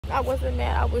I wasn't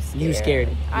mad. I was scared. You scared.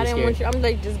 I didn't want you. I'm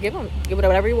like, just give it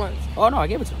whatever he wants. Oh no, I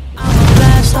gave it to him.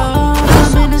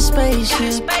 I'm in a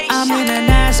spaceship. I'm in a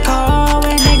NASCAR,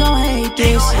 and they gon' hate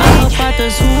this. I'm about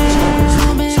to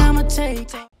zoom, and I'ma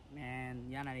take. Man,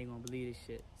 y'all not even gonna believe this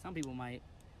shit. Some people might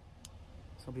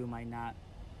not.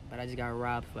 But I just got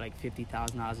robbed for like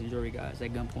 $50,000 in jewelry, guys,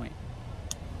 at gunpoint.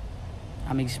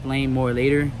 I'm gonna explain more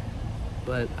later,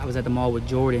 but I was at the mall with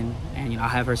Jordan, and I'll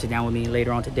have her sit down with me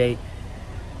later on today.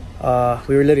 We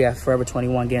were literally at Forever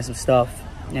 21 getting some stuff,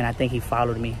 and I think he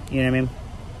followed me. You know what I mean?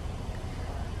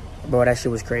 Bro, that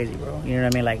shit was crazy, bro. You know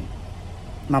what I mean? Like,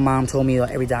 my mom told me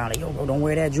every time, like, yo, bro, don't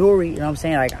wear that jewelry. You know what I'm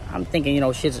saying? Like, I'm thinking,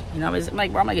 shit's, it's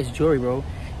like, bro, I'm like, it's jewelry, bro.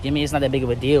 You know, it's not that big of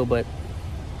a deal, but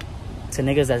to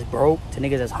niggas that's broke, to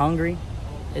niggas that's hungry,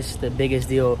 it's the biggest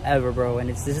deal ever, bro. And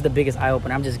this is the biggest eye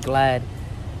opener. I'm just glad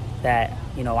that,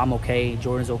 I'm okay.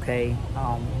 Jordan's okay.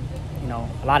 A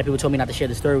lot of people told me not to share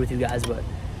the story with you guys, but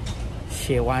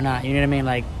shit, why not? You know what I mean?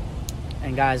 Like,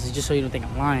 and guys, just so you don't think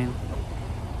I'm lying,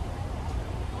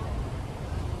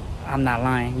 I'm not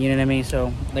lying. You know what I mean?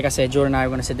 So, like I said, Jordan and I are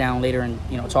going to sit down later and,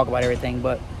 talk about everything,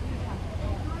 but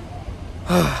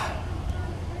Just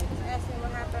ask me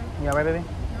what happened. you all right, baby?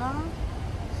 No.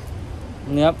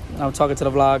 Yep, I'm talking to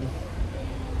the vlog.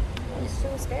 It's too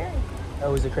scary. That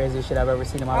was the craziest shit I've ever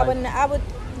seen in my life.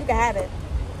 You can have it.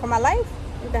 For my life,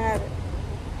 you can have it.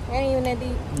 It ain't even that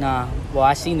deep. Nah, well,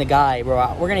 I seen the guy,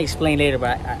 bro. We're gonna explain later,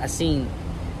 but I seen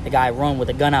the guy run with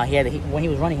the gun out. When he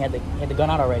was running, he had the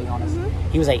gun out already on us.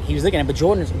 He was looking at it, but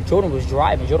Jordan was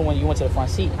driving. You went to the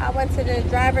front seat. I went to the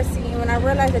driver's seat, and when I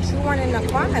realized that you weren't in the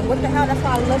car, I'm like, what the hell? That's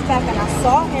why I looked back and I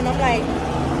saw him. I'm like,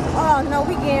 oh no,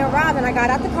 we getting robbed. And I got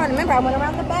out the car, and remember, I went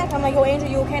around the back. I'm like, yo, Angel,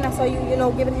 you okay? And I saw you,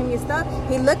 giving him your stuff.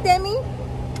 He looked at me,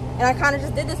 and I kind of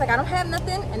just did this, like, I don't have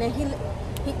nothing. And then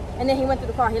he went to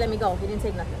the car. He let me go. He didn't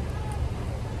take nothing.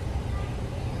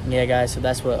 Yeah, guys. So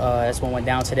that's what went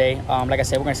down today. Like I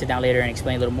said, we're gonna sit down later and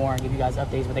explain a little more and give you guys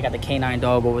updates. But they got the canine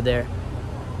dog over there,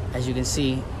 as you can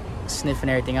see, sniffing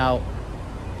everything out.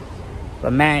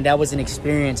 But man, that was an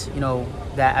experience,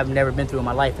 that I've never been through in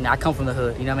my life. And I come from the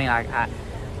hood. You know what I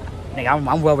mean?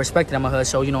 I'm well respected in my hood.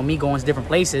 So me going to different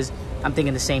places, I'm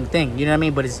thinking the same thing. You know what I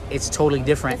mean? But it's totally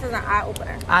different. This is an eye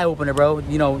opener. Eye opener, bro.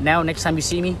 Now next time you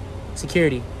see me,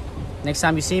 security. Next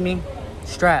time you see me,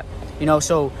 strap.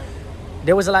 So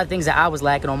there was a lot of things that I was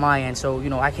lacking on my end. So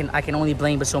I can only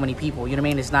blame but so many people. You know what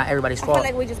I mean? It's not everybody's fault. I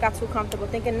feel like we just got too comfortable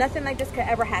thinking nothing like this could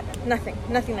ever happen.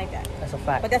 Nothing like that. That's a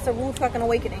fact. But that's a rude fucking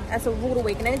awakening. That's a rude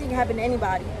awakening. Anything can happen to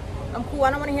anybody. I'm cool.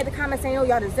 I don't want to hear the comments saying, "Oh,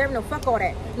 y'all deserve." No, fuck all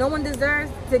that. No one deserves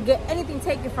to get anything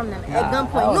taken from them at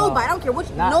gunpoint. Nobody. I don't care which.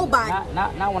 Nobody.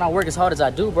 Not when I work as hard as I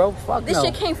do, bro. Fuck this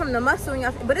shit came from the muscle in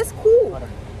y'all. But it's cool.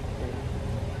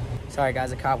 Sorry,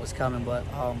 guys. The cop was coming, but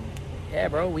yeah,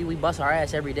 bro. We bust our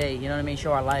ass every day. You know what I mean?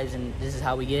 Show our lives, and this is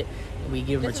how we get. We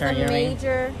give in return. You know what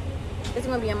I mean? This is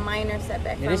gonna be a minor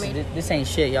setback for me. This ain't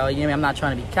shit, y'all. You know what I mean? I'm not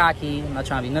trying to be cocky. I'm not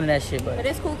trying to be none of that shit. But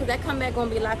it's cool because that comeback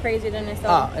gonna be a lot crazier than this. So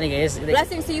nigga,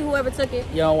 blessings to you, whoever took it.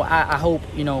 I hope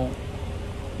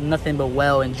nothing but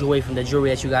well and joy from the jewelry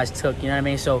that you guys took. You know what I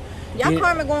mean? So y'all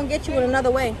karma gonna get you in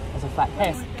another way. That's a fact.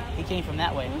 Hey, he came from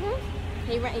that way.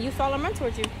 You saw him run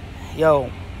towards you. Yo,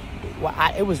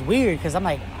 it was weird because I'm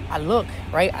like, I look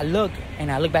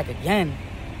and I look back again.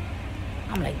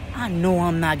 I'm like, I know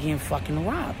I'm not getting fucking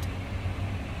robbed.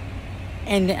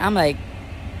 And I'm like,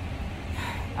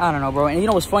 I don't know, bro. And you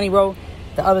know what's funny, bro?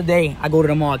 The other day, I go to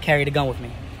the mall, carry the gun with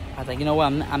me. I was like, you know what?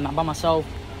 I'm not by myself.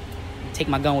 Take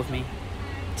my gun with me.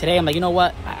 Today, I'm like, you know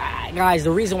what? Guys,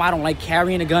 the reason why I don't like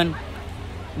carrying a gun,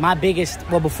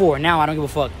 before. Now, I don't give a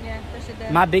fuck. Yeah, that shit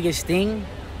does. My biggest thing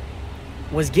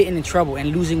was getting in trouble and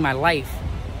losing my life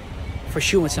for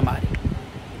shooting somebody.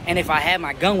 And if I had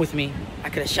my gun with me, I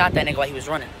could have shot that nigga while he was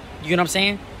running. You know what I'm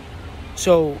saying?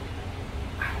 So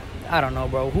I don't know,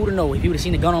 bro. Who to know? If he would have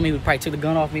seen the gun on me, he would probably took the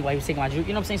gun off me while he was taking my juke.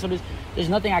 You know what I'm saying? So there's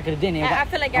nothing I could have done. I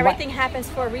feel like everything happens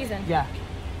for a reason. Yeah,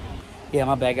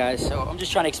 my bad, guys. So I'm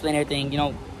just trying to explain everything,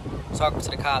 talking to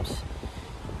the cops.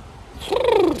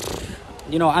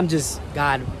 I'm just,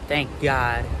 thank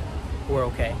God we're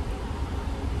okay.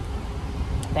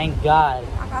 Thank God.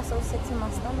 I got so sick to my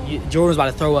stomach. Jordan's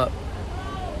about to throw up.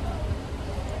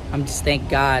 I'm just, thank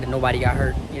God nobody got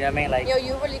hurt. You know what I mean? Like, yo,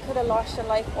 you really could have lost your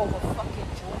life over fucking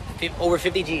jewelry. Over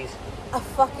 50 G's. A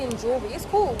fucking jewelry. It's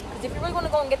cool. Because if you're really going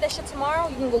to go and get that shit tomorrow,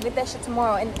 you can go get that shit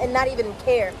tomorrow and not even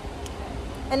care.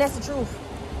 And that's the truth.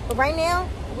 But right now,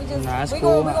 we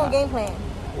gonna game plan.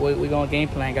 We gonna game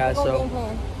plan, guys. Game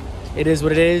plan. It is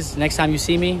what it is. Next time you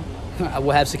see me, I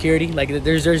will have security. Like,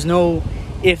 there's no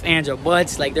if, ands, or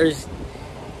buts. Like,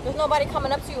 There's nobody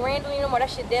coming up to you randomly no more. That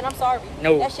shit dead. I'm sorry.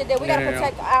 No. That shit dead. We gotta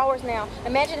protect ours now.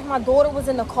 Imagine if my daughter was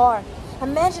in the car.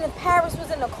 Imagine if Paris was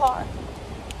in the car.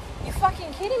 You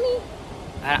fucking kidding me?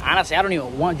 Honestly, I don't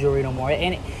even want jewelry no more.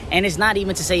 And it's not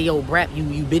even to say, yo, BRAAP,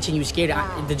 you bitch and you scared.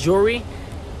 Wow. The jewelry,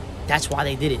 that's why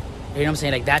they did it. You know what I'm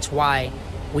saying? Like, that's why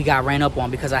we got ran up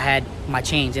on, because I had my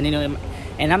chains. And, you know,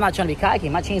 and I'm not trying to be cocky.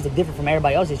 My chains look different from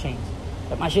everybody else's chains.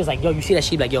 But my shit's like, yo, you see that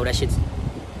shit? Like, yo, that shit's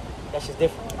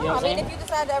different. You know what I'm saying? If you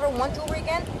decide to ever want jewelry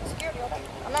again, security.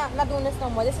 I'm not doing this no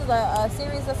more. This is a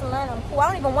serious lesson learned. I'm cool. I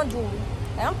don't even want jewelry.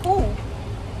 Like, I'm cool.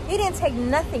 He didn't take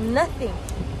nothing.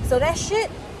 So that shit,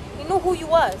 he knew who you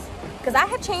was. Because I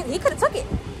had changed. He could have took it.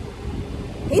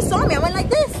 He saw me. I went like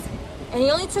this. And he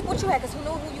only took what you had because he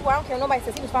knew who you were. I don't care. Nobody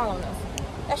says he was following us.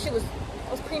 That shit was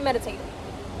premeditated.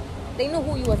 They knew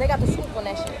who you was. They got the scoop on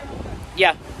that shit.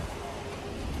 Yeah.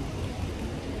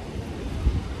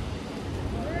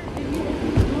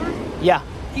 Yeah.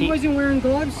 He wasn't wearing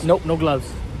gloves? Nope, no gloves.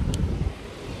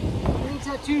 Any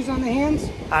tattoos on the hands?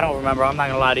 I don't remember. I'm not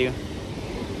gonna lie to you.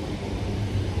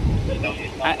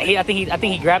 I think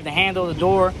he grabbed the handle of the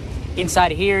door.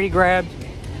 Inside of here, he grabbed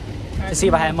to see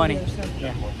if I had money.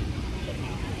 Yeah.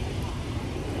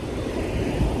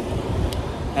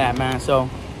 Yeah, man. So.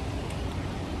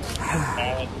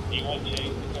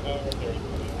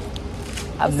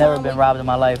 I've never been robbed in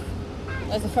my life.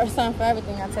 That's the first time for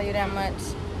everything. I'll tell you that much.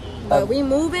 But we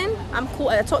moving. I'm cool.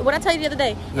 What I tell you the other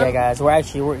day. Yeah, guys, we're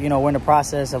in the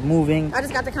process of moving. I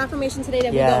just got the confirmation today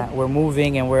that we're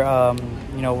moving, and we're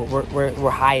we're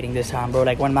hiding this time, bro.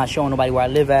 Like, when I'm not showing nobody where I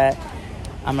live at,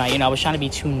 I'm not. I was trying to be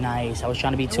too nice. I was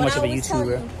trying to be too much of a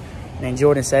YouTuber. And then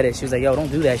Jordan said it. She was like, "Yo,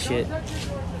 don't do that shit."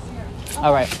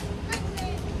 All right.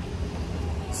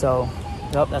 So,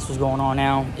 yep, that's what's going on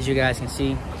now, as you guys can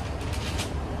see.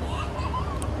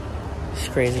 It's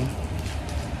crazy.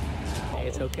 Hey,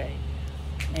 it's okay.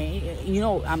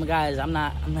 And guys, I'm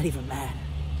not even mad.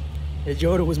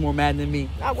 Jordan was more mad than me.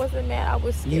 I wasn't mad. I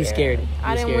was scared. You scared.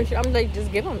 I didn't want you. I'm like,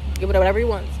 just give it whatever he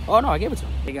wants. Oh no, I gave it to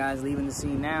him. Hey guys, leaving the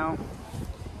scene now.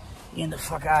 Getting the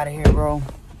fuck out of here, bro.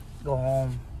 Go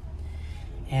home.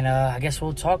 And I guess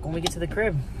we'll talk when we get to the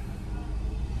crib.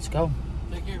 Let's go.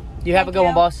 Take care. You have a good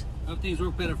one, boss. Hope things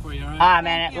work better for you, all right? Ah,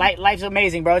 man, life's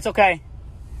amazing, bro. It's okay.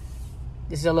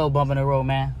 This is a little bump in the road,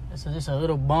 man. It's just a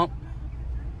little bump.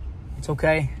 It's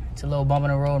okay. It's a little bump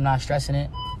in the road. I'm not stressing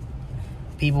it.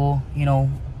 People,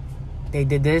 they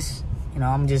did this.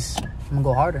 I'm gonna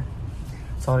go harder.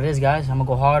 That's all it is, guys. I'm gonna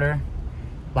go harder.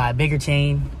 Buy a bigger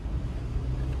chain,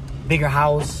 bigger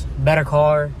house, better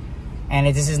car. And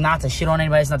this is not to shit on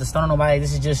anybody. It's not to stun on nobody.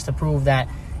 This is just to prove that,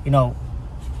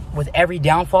 with every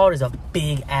downfall, there's a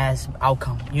big ass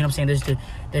outcome. You know what I'm saying?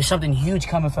 There's something huge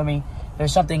coming for me.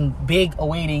 There's something big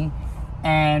awaiting.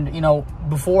 And,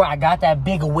 before I got that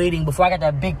big awaiting, before I got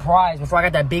that big prize, before I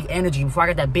got that big energy, before I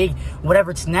got that big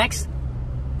whatever it's next,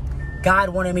 God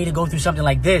wanted me to go through something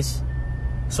like this.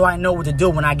 So I know what to do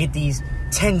when I get these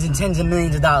tens and tens of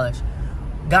millions of dollars.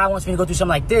 God wants me to go through something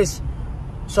like this.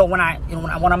 So when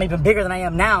I'm even bigger than I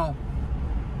am now,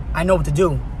 I know what to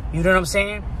do. You know what I'm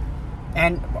saying?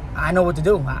 And I know what to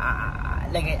do.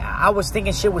 I was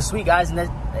thinking shit was sweet, guys, and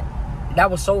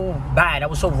that was so bad. That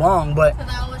was so wrong, but...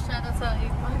 Because I always try to tell you.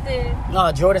 I did.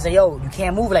 No, Jordan said, yo, you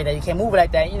can't move like that. You can't move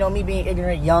like that. Me being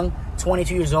ignorant, young,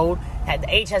 22 years old. The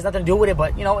age has nothing to do with it,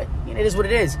 but, it is what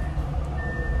it is.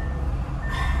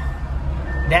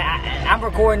 I'm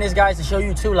recording this, guys, to show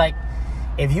you, too, like,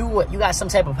 if you got some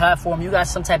type of platform, you got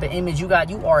some type of image, you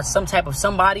are some type of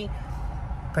somebody,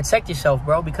 protect yourself,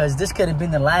 bro, because this could have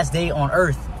been the last day on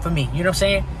earth for me. You know what I'm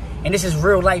saying? And this is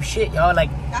real life shit, y'all. Like,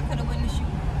 I could have witnessed you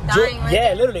dying right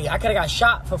yeah, literally. I could have got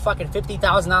shot for fucking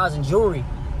 $50,000 in jewelry,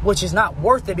 which is not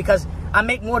worth it because I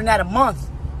make more than that a month.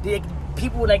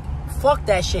 People like, fuck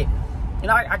that shit.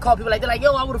 I call people like, they're like,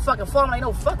 yo, I would have fucking fought. I'm like,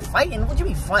 no, fuck fighting. What you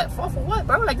mean fought for what,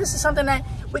 bro? Like, this is something that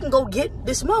we can go get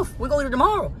this month. We go get it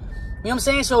tomorrow. You know what I'm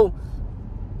saying? So,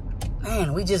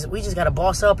 man, we just got to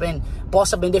boss up in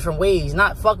different ways.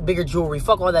 Not fuck bigger jewelry.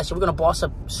 Fuck all that shit. We're going to boss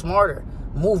up smarter.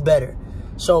 Move better.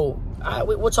 So,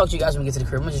 we'll talk to you guys when we get to the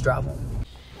crib. I'm going to just drive home.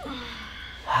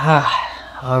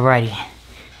 Alrighty.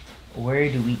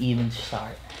 Where do we even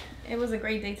start? It was a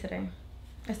great day today.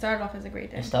 It started off as a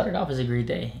great day. It started off as a great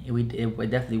day.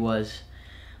 It definitely was.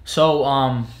 So,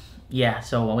 yeah.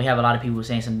 So, we have a lot of people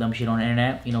saying some dumb shit on the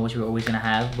internet, which we're always going to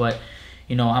have. But,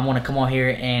 I want to come on here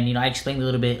and, I explained a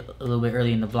little bit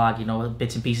early in the vlog,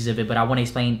 bits and pieces of it. But I want to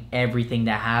explain everything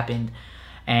that happened.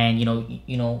 And,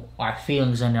 our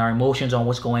feelings and our emotions on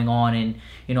what's going on. And,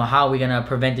 how we're going to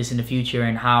prevent this in the future.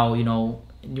 And how,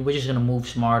 we're just going to move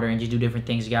smarter and just do different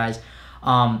things, guys.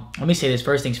 Let me say this.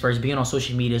 First things first, being on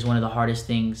social media is one of the hardest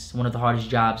things, one of the hardest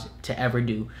jobs to ever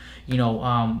do. You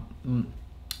know,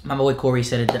 my boy Corey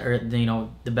said it, you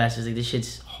know, the best. Is like, this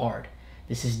shit's hard.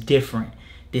 This is different.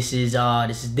 This is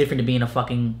different to being a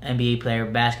fucking NBA player,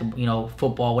 basketball, you know,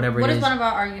 football, whatever it is. What is one of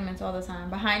our arguments all the time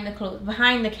behind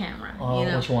the camera? Oh, you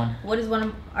know? Which one? What is one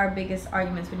of our biggest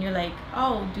arguments when you're like,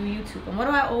 oh, do YouTube? And what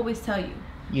do I always tell you?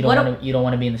 You don't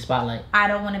want to be in the spotlight. I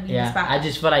don't want to be in the spotlight. I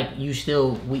just feel like you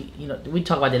still, we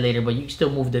talk about that later, but you still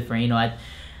move different. You know,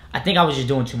 I think I was just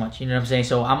doing too much. You know what I'm saying?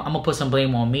 So I'm gonna put some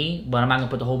blame on me, but I'm not gonna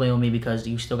put the whole blame on me because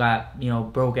you still got, you know,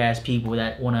 broke ass people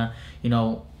that wanna, you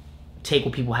know, take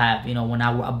what people have. You know, when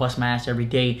I bust my ass every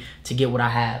day to get what I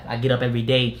have. I get up every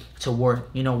day to work.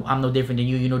 You know, I'm no different than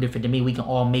you. You're no different than me. We can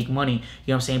all make money. You know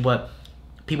what I'm saying? But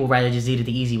people rather just eat it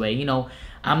the easy way. You know,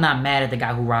 I'm not mad at the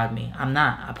guy who robbed me. I'm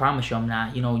not. I promise you I'm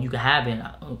not. You know, you can have it.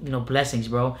 You know, blessings,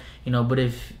 bro. You know, but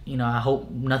if, you know, I hope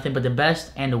nothing but the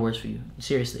best and the worst for you.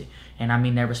 Seriously. And I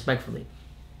mean that respectfully.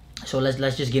 So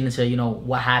let's just get into, you know,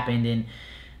 what happened. And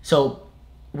so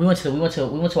we went to an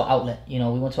outlet. You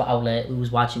know, we went to an outlet. We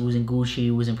was watching. We was in Gucci.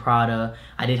 We was in Prada.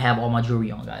 I did have all my jewelry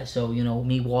on, guys. So, you know,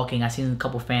 me walking. I seen a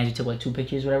couple fans. We took like 2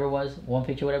 pictures, whatever it was. 1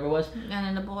 picture, whatever it was. And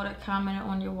then the boy that commented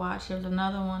on your watch. There was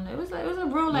another one. It was a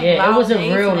real like. Yeah, loud it was a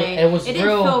day real. today. It was it real.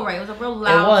 Didn't feel right. It was a real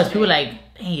loud. It was. Today. People were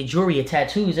like, dang, your jewelry, your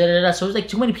tattoos, da, da, da. So it was like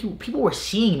too many people. People were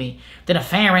seeing me. Then a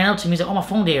fan ran up to me. He's like, oh, my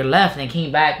phone there left, and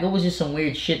came back. It was just some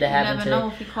weird shit that happened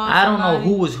today. I don't know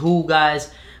who was who,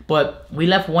 guys. But we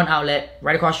left one outlet.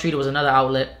 Right across the street, there was another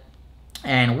outlet.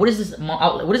 And what is this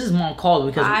outlet? What is this mall called?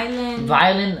 Because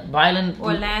Violent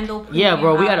Orlando. Yeah,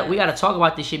 bro, we gotta talk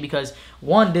about this shit because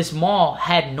one, this mall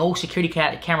had no security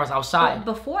cameras outside.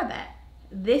 But before that,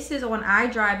 this is on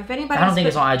iDrive. If anybody, I don't think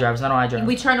it's on iDrive. It's not on iDrive.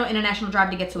 We turned on International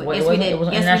Drive to get to it. Wait, yes, we did. It was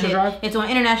on yes, International we did. Drive? It's on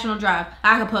International Drive.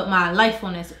 I could put my life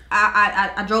on this.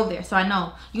 I drove there, so I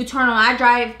know. You turn on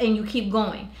iDrive and you keep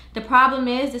going. The problem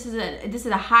is this is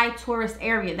a high tourist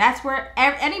area. That's where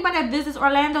anybody that visits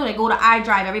Orlando, they go to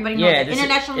iDrive. Everybody knows it.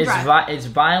 International Drive. It's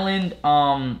Violent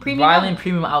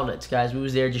Premium Outlets, guys. We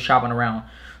was there just shopping around.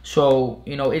 So,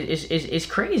 you know, it's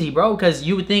crazy, bro, because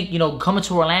you would think, you know, coming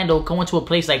to Orlando, going to a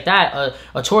place like that,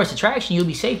 a tourist attraction, you'll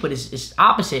be safe, but it's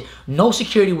opposite. No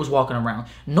security was walking around.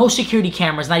 No security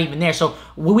cameras, not even there. So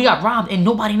we got robbed, and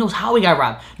nobody knows how we got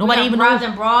robbed. Nobody even knows.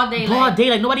 In broad daylight. Broad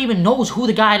daylight. Nobody even knows who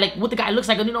the guy, like, what the guy looks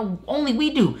like. You know, only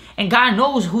we do. And God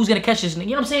knows who's going to catch this. You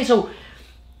know what I'm saying? So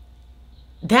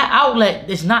that outlet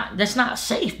is that's not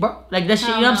safe, bro. Like, that shit,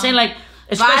 you know what I'm saying? Like,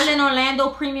 Violent Orlando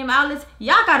Premium Outlets,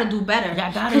 y'all gotta do better.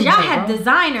 Because y'all have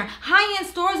designer, high-end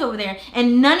stores over there,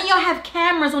 and none of y'all have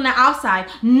cameras on the outside.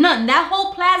 None. That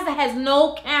whole plaza has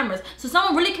no cameras. So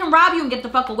someone really can rob you and get the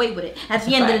fuck away with it at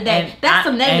the end of the day. That's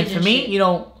some negligence. And for me, you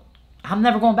know, I'm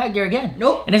never going back there again.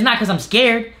 Nope. And it's not because I'm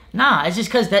scared. Nah, it's just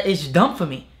because it's dumb for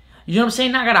me. You know what I'm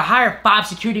saying? Now I gotta hire 5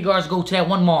 security guards to go to that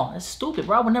one mall. That's stupid,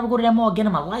 bro. I would never go to that mall again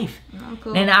in my life.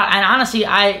 Cool. And honestly,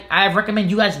 I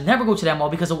recommend you guys never go to that mall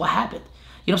because of what happened.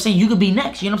 You know what I'm saying? You could be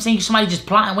next. You know what I'm saying? Somebody just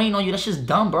plotting, waiting on you. That's just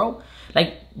dumb, bro.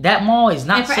 Like, that mall is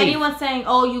not safe. And for anyone saying,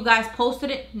 oh, you guys posted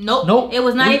it? Nope. Nope. It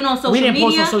was not even on social media. We didn't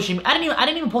post on social media. I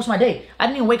didn't even post my day. I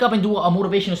didn't even wake up and do a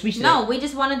motivational speech today. No, we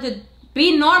just wanted to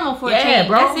be normal for a change.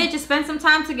 Bro. That's it. Just spend some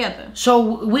time together.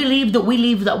 So we leave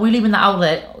the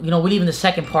outlet. You know, we leave in the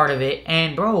second part of it.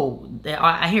 And, bro,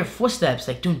 I hear footsteps.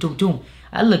 Like, doom, doom, doom.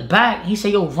 I look back. He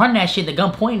said, yo, run that shit. The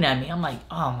gun pointing at me. I'm like,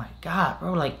 oh, my God,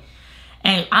 bro. Like,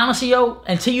 and honestly, yo,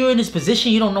 until you're in this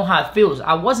position, you don't know how it feels.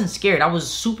 I wasn't scared. I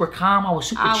was super calm. I was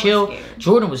super chill.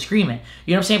 Jordan was screaming.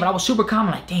 You know what I'm saying? But I was super calm.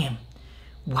 I'm like, damn,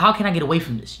 how can I get away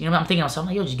from this? You know what I'm thinking to myself? I'm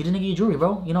like, yo, just get a nigga your jewelry,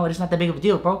 bro. You know, it's not that big of a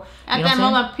deal, bro. At that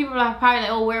moment, people were probably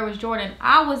like, oh, where was Jordan?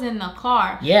 I was in the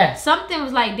car. Yeah. Something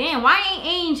was like, damn, why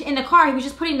ain't Ainge in the car? He was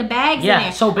just putting the bags in there.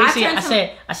 Yeah, so basically,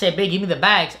 I said, babe, give me the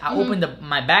bags. I opened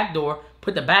my back door,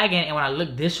 put the bag in, and when I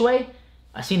looked this way,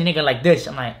 I seen the nigga like this.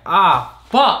 I'm like, ah,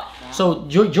 fuck. Yeah. So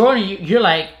Jordan, you're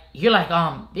like,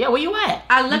 yeah, where you at?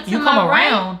 I looked to my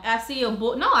right. I see a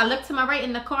bull. No, I looked to my right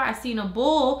in the car. I seen a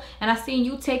bull, and I seen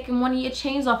you taking one of your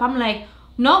chains off. I'm like,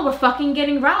 no, we're fucking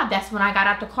getting robbed. That's when I got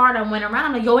out the car and went around.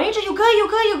 I'm like, yo, Angel, you good? You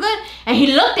good? You good? And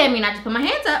he looked at me, and I just put my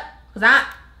hands up because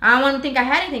I don't want to think I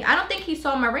had anything. I don't think he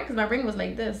saw my ring because my ring was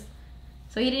like this,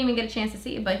 so he didn't even get a chance to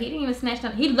see it. But he didn't even snatch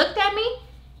nothing. He looked at me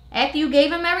after you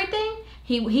gave him everything.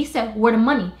 He said, where the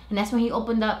money? And that's when he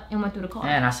opened up and went through the car.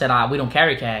 And I said, we don't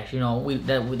carry cash. You know,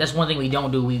 that's one thing we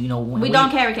don't do. We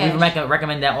don't carry cash. We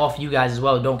recommend that off you guys as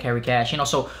well. Don't carry cash. You know,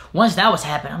 so once that was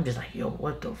happening, I'm just like, yo,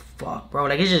 what the fuck, bro?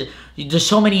 Like, it's just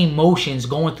so many emotions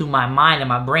going through my mind and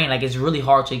my brain. Like, it's really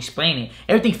hard to explain it.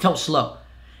 Everything felt slow.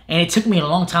 And it took me a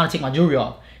long time to take my jewelry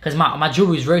off. because my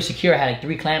jewelry was very secure. I had like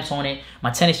 3 clamps on it,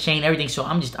 my tennis chain, everything. So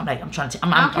I'm trying to.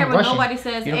 I don't care what rushing. Nobody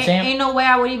says. You know what I'm saying? Ain't no way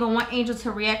I would even want Angel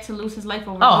to react to lose his life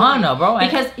over. Oh, no, bro.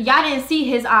 Because y'all didn't see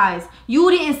his eyes. You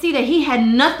didn't see that he had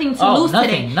nothing to lose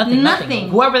today. Nothing.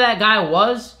 Whoever that guy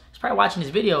was probably watching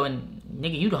this video, and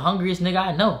nigga, you the hungriest nigga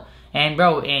I know. And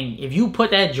bro, and if you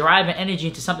put that drive and energy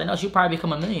into something else, you'll probably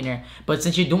become a millionaire. But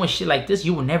since you're doing shit like this,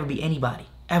 you will never be anybody.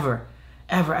 Ever.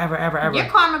 Your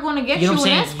karma gonna get you, know what I'm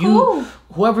saying? That's cool.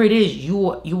 Whoever it is, you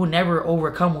will never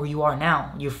overcome where you are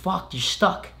now. You're fucked. You're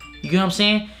stuck. You know what I'm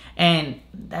saying? And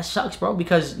that sucks, bro,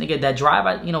 because nigga, that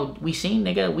drive, we seen,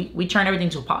 nigga, we turned everything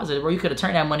to a positive, bro. You could have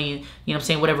turned that money, you know what I'm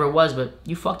saying, whatever it was, but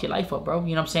you fucked your life up, bro.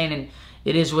 You know what I'm saying? And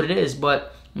it is what it is.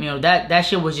 But that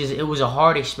shit was just, it was a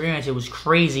hard experience. It was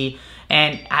crazy.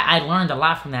 And I learned a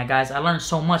lot from that, guys. I learned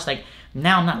so much. Like,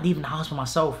 now I'm not leaving the house by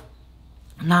myself.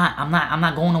 I'm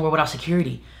not going nowhere without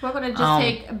security. We're gonna just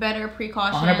take better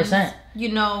precautions.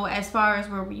 100%. As far as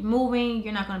where we're moving,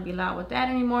 you're not gonna be allowed with that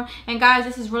anymore. And guys,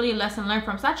 this is really a lesson learned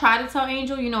from. So I try to tell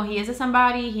Angel, he is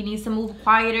somebody. He needs to move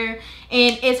quieter.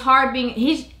 And it's hard being.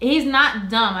 He's not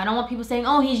dumb. I don't want people saying,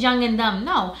 oh, he's young and dumb.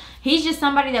 No, he's just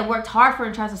somebody that worked hard for it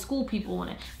and tries to school people on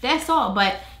it. That's all.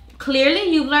 But clearly,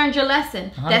 you've learned your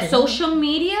lesson. 100%. That social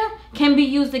media can be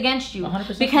used against you.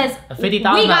 100%. Because we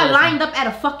got lined up at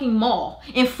a fucking mall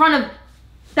in front of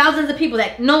thousands of people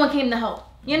that no one came to help.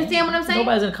 You understand what I'm saying?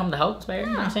 Nobody's gonna come to help, man. Yeah.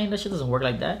 You know what I'm saying? That shit doesn't work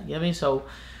like that. You know what I mean? So,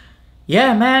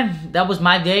 yeah, man, that was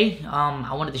my day.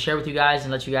 I wanted to share with you guys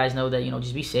and let you guys know that,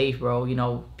 just be safe, bro.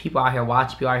 People out here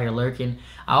watching, people out here lurking.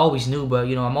 I always knew, but,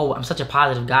 I'm such a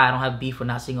positive guy. I don't have beef with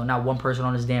not one person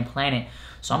on this damn planet.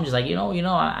 So I'm just like,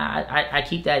 I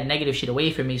keep that negative shit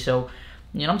away from me. So,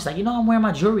 I'm just like, I'm wearing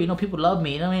my jewelry. People love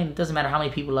me. You know what I mean? It doesn't matter how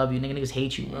many people love you. Niggas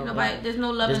hate you, bro. There's no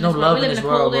love in this world. We live in a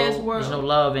cold-ass world. There's no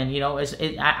love. And,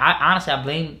 I honestly, I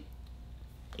blame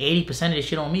 80% of this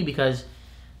shit on me because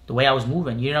the way I was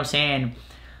moving. You know what I'm saying?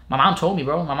 My mom told me,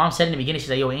 bro. My mom said in the beginning, she's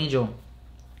like, yo, Angel,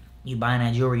 you buying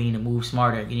that jewelry, you need to move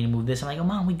smarter. You need to move this. I'm like, oh,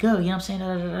 Mom, we good. You know what I'm saying?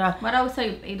 Da, da, da, da. But I always tell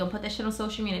you, hey, don't put that shit on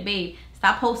social media. Babe,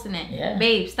 stop posting it. Yeah.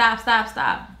 Babe, stop.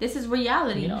 This is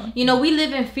reality. We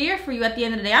live in fear for you at the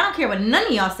end of the day. I don't care what none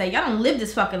of y'all say. Y'all don't live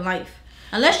this fucking life.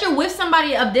 Unless you're with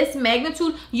somebody of this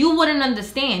magnitude, you wouldn't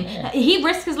understand. Yeah. He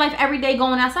risks his life every day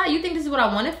going outside. You think this is what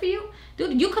I wanted for you?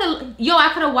 Dude,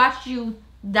 I could have watched you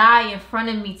die in front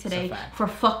of me today for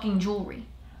fucking jewelry.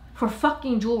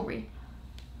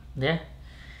 Yeah.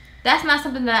 That's not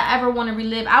something that I ever want to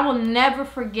relive. I will never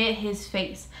forget his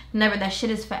face. Never. That shit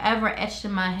is forever etched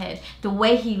in my head. The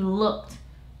way he looked.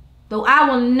 Though I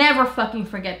will never fucking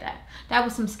forget that. That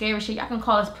was some scary shit. Y'all can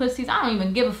call us pussies. I don't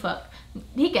even give a fuck.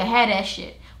 He could have that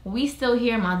shit. We still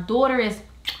here. My daughter is,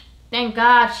 thank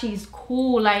God she's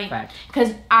cool. Like,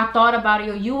 because I thought about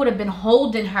it. You would have been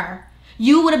holding her.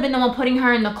 You would have been the one putting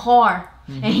her in the car.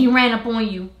 And he ran up on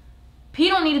you. P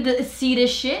don't need to see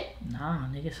this shit. Nah,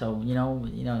 nigga. So,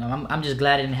 I'm just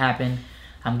glad it didn't happen.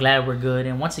 I'm glad we're good.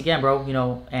 And once again, bro,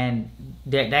 and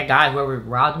that guy, whoever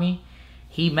robbed me,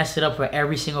 he messed it up for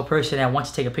every single person that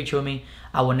wants to take a picture with me.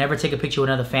 I will never take a picture with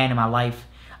another fan in my life.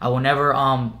 I will never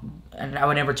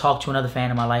talk to another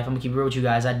fan in my life. I'm gonna keep it real with you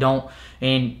guys. I don't.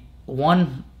 And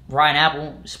one rotten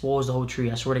apple spoils the whole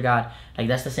tree. I swear to God. Like,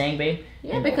 that's the saying, babe.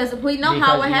 Yeah, because we know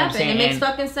how it happened. It makes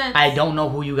fucking sense. I don't know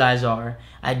who you guys are.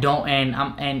 I don't,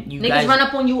 and you guys run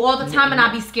up on you all the time, and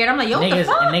I be scared. I'm like, yo, what the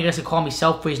fuck? And niggas can call me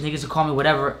selfish. Niggas can call me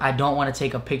whatever. I don't want to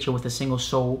take a picture with a single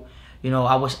soul.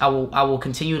 I will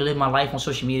continue to live my life on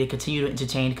social media, continue to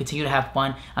entertain, continue to have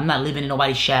fun. I'm not living in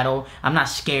nobody's shadow. I'm not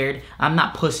scared. I'm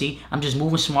not pussy. I'm just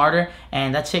moving smarter,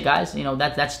 and that's it, guys.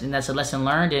 That's a lesson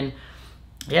learned. And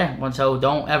yeah, so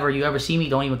you ever see me,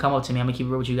 don't even come up to me. I'm gonna keep it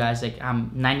real with you guys. Like, I'm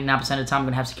 99% of the time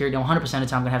gonna have security. 100% of the time I'm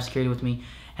gonna have security with me,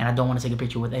 and I don't want to take a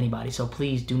picture with anybody. So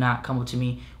please do not come up to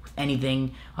me with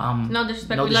anything. No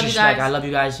disrespect. No disrespect. We love you guys. I love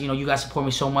you guys. You guys support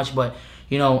me so much, but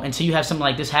until you have something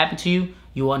like this happen to you,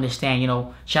 you will understand.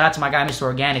 Shout out to my guy, Mr.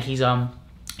 Organic. He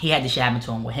had this shit happen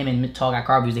to him with him and Tall Guy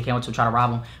Car Views. They came up to try to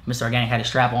rob him. Mr. Organic had a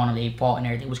strap on him. They fought and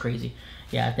everything. It was crazy.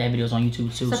 Yeah, that video's on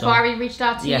YouTube too. Safari reached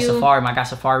out to you. Yeah, Safari. My guy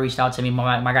Safari reached out to me.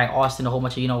 My guy Austin, a whole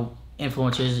bunch of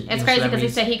influencers. It's crazy because he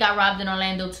said he got robbed in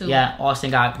Orlando too. Yeah,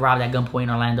 Austin got robbed at gunpoint in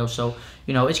Orlando. So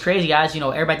it's crazy, guys.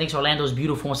 Everybody thinks Orlando's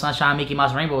beautiful and sunshine, Mickey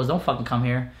Mouse, rainbows. Don't fucking come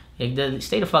here.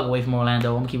 Stay the fuck away from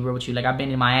Orlando. I'm gonna keep it real with you. Like, I've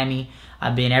been in Miami.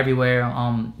 I've been everywhere.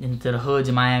 Into the hoods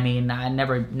in Miami, and I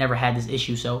never had this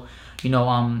issue. So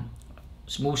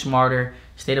move smarter.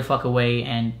 Stay the fuck away,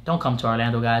 and don't come to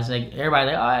Orlando, guys. Like, everybody,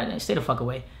 like, all right, stay the fuck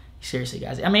away. Seriously,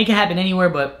 guys. I mean, it can happen anywhere,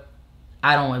 but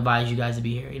I don't advise you guys to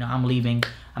be here. I'm leaving.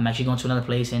 I'm actually going to another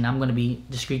place, and I'm going to be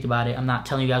discreet about it. I'm not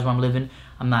telling you guys where I'm living.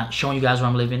 I'm not showing you guys where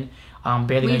I'm living.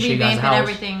 Barely gonna show you guys the house.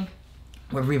 Everything.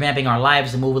 We're revamping our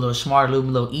lives to move a little smarter, a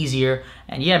little easier.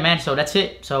 And yeah, man, so that's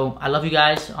it. So I love you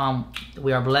guys.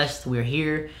 We are blessed. We're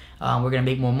here. We're gonna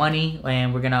make more money,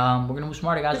 and we're gonna move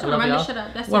smarter, guys. I love y'all.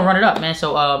 We're gonna run it up, man.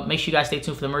 So make sure you guys stay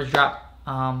tuned for the merch drop.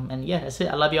 And yeah, that's it.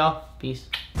 I love y'all. Peace.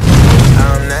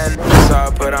 I'm that, so I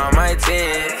put on my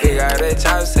team. He got a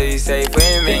chop, so you safe with